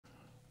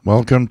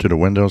Welcome to the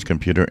Windows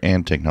Computer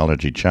and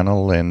Technology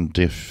channel. And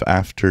if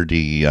after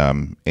the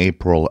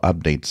April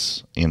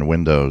updates in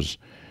Windows,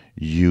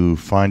 you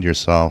find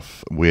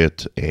yourself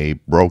with a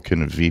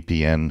broken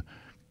VPN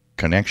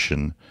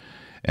connection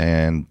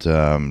and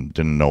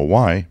didn't know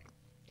why,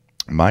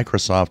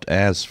 Microsoft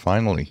has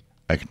finally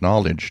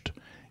acknowledged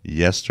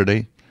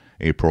yesterday,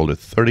 April the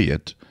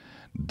 30th,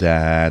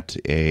 that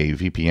a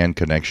VPN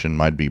connection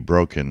might be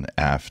broken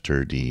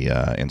after the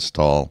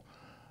install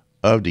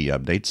of the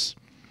updates.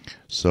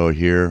 So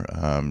here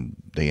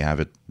they have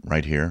it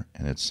right here,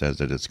 and it says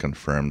that it's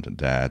confirmed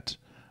that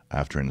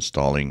after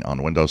installing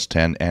on Windows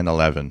 10 and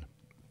 11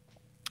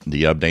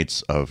 the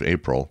updates of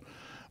April,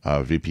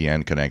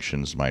 VPN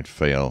connections might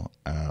fail.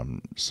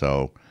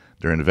 So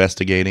they're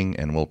investigating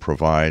and will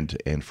provide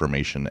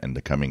information in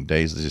the coming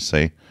days, as you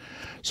say.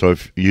 So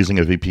if using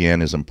a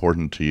VPN is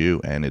important to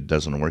you and it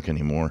doesn't work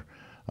anymore,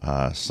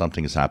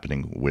 something is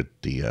happening with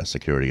the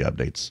security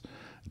updates.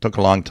 It took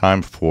a long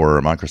time for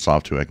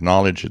Microsoft to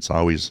acknowledge. It's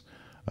always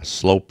a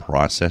slow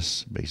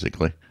process,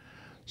 basically.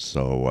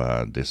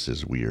 So this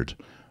is weird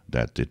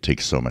that it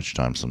takes so much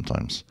time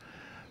sometimes.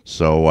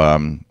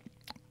 So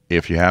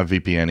if you have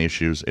VPN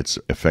issues, it's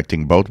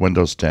affecting both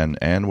Windows 10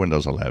 and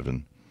Windows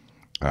 11.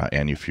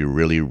 And if you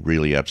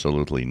really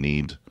absolutely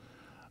need,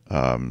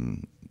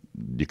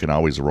 you can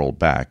always roll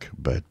back.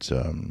 But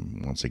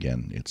once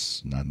again,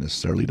 it's not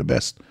necessarily the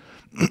best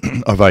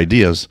of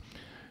ideas.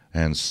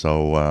 And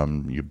so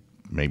you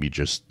maybe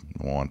just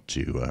want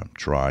to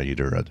try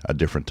either a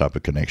different type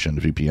of connection,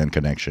 a VPN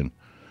connection,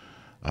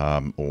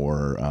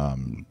 or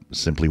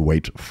simply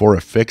wait for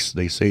a fix.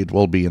 They say it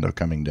will be in the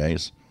coming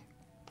days.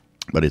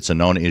 But it's a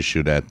known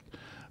issue that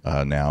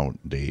now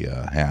they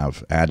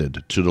have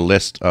added to the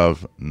list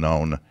of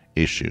known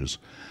issues.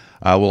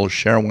 I will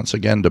share once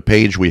again the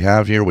page we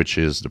have here, which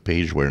is the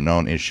page where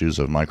known issues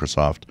of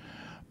Microsoft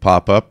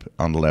pop up.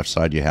 On the left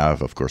side, you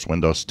have, of course,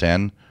 Windows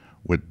 10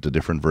 with the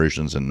different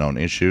versions and known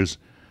issues,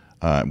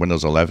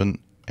 Windows 11,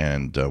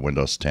 and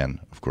Windows 10,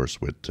 of course,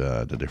 with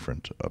the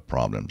different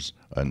problems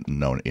and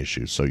known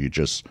issues. So you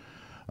just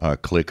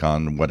click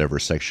on whatever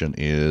section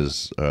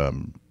is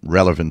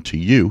relevant to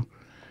you.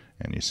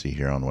 And you see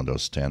here on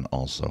Windows 10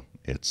 also,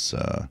 it's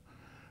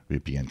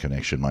VPN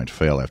connection might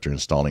fail after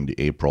installing the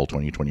April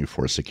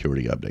 2024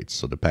 security updates.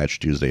 So the Patch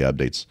Tuesday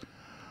updates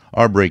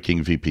are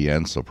breaking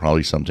VPN, so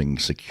probably something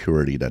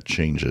security that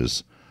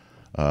changes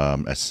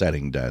a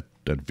setting that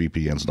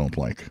VPNs don't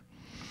like.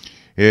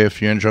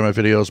 If you enjoy my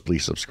videos,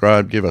 please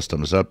subscribe, give us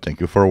thumbs up. Thank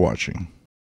you for watching.